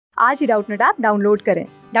आज ही Doubtnut app download करें।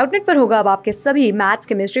 डाउटनट पर होगा अब आपके सभी मैथ्स,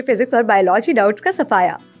 केमिस्ट्री, फिजिक्स और बायोलॉजी डाउट्स का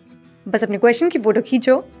सफाया। बस अपने क्वेश्चन की फोटो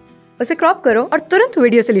खींचो, उसे क्रॉप करो और तुरंत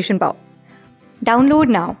वीडियो सोल्यूशन पाओ। Download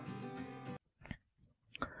now.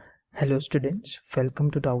 Hello students, welcome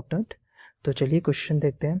to Doubtnut. तो चलिए क्वेश्चन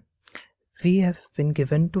देखते हैं। We have been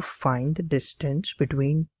given to find the distance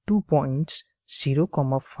between 2 points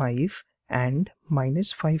 0,5 and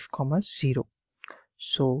 -5,0।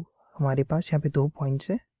 सो हमारे पास यहाँ पे 2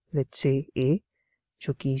 पॉइंट्स है। लेट्स से ए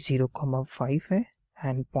जो कि 0,5 है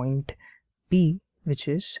and point B which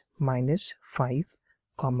is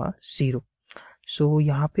 -5,0। सो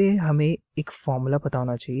यहाँ पे हमें एक फॉर्मूला पता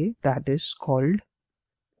होना चाहिए, that is called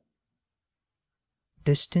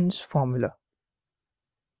distance formula.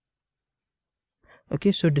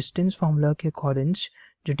 Okay, so distance formula के अकॉर्डिंग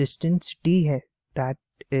जो डिस्टेंस d है that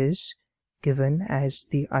is given as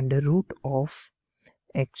the under root of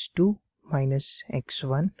x2 minus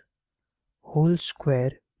x1 whole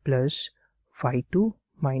square plus y2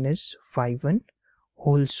 minus y1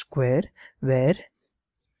 whole square, where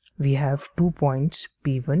we have 2 points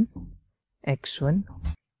p1 x1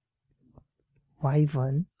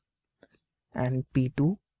 y1 and p2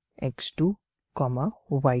 x2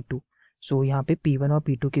 y2। सो यहाँ पे p1 और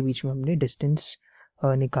p2 के बीच में हमने distance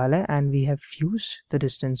निकाला है and we have use the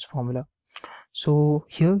distance formula. So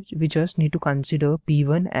here we just need to consider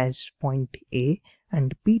P1 as point A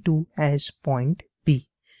and P2 as point B.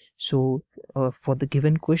 So for the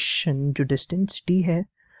given question जो distance D है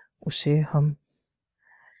उसे हम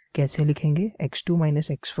कैसे लिखेंगे? x2 minus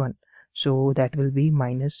x1. So that will be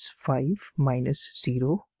 -5 minus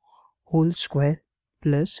 0 whole square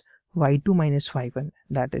plus y2 minus y1,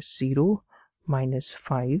 that is 0 minus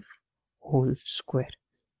 5 whole square.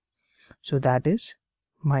 So that is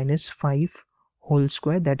 -5 whole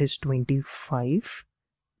square, that is 25,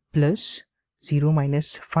 plus 0 minus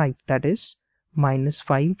 5, that is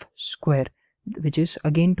 -5 square, which is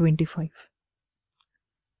again 25.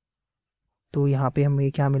 तो यहाँ पे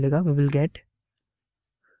हमें क्या मिलेगा? We will get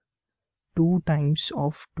 2 times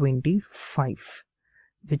of 25,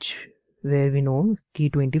 which where we know कि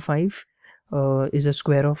 25 is a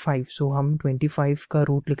square of 5. So हम 25 का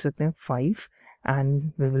root लिख सकते हैं 5 and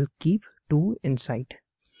we will keep 2 inside.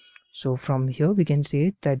 So from here we can say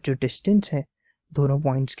that जो distance है दोनों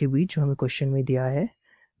पॉइंट्स के बीच जो हमें क्वेश्चन में दिया है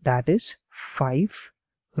that is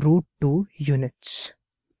 5√2 units.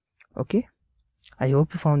 Okay, I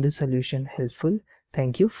hope you found this solution helpful.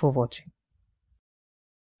 Thank you for watching.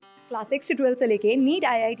 Class 6 से 12 से लेके नीट,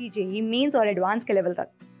 IIT, जेईई मेंस और एडवांस के लेवल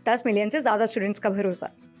तक 10 मिलियन से ज्यादा स्टूडेंट्स का भरोसा।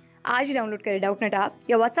 आज ही डाउनलोड करें डाउटनट ऐप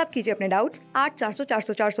या व्हाट्सएप कीजिए अपने डाउट्स 8400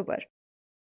 400 400 पर।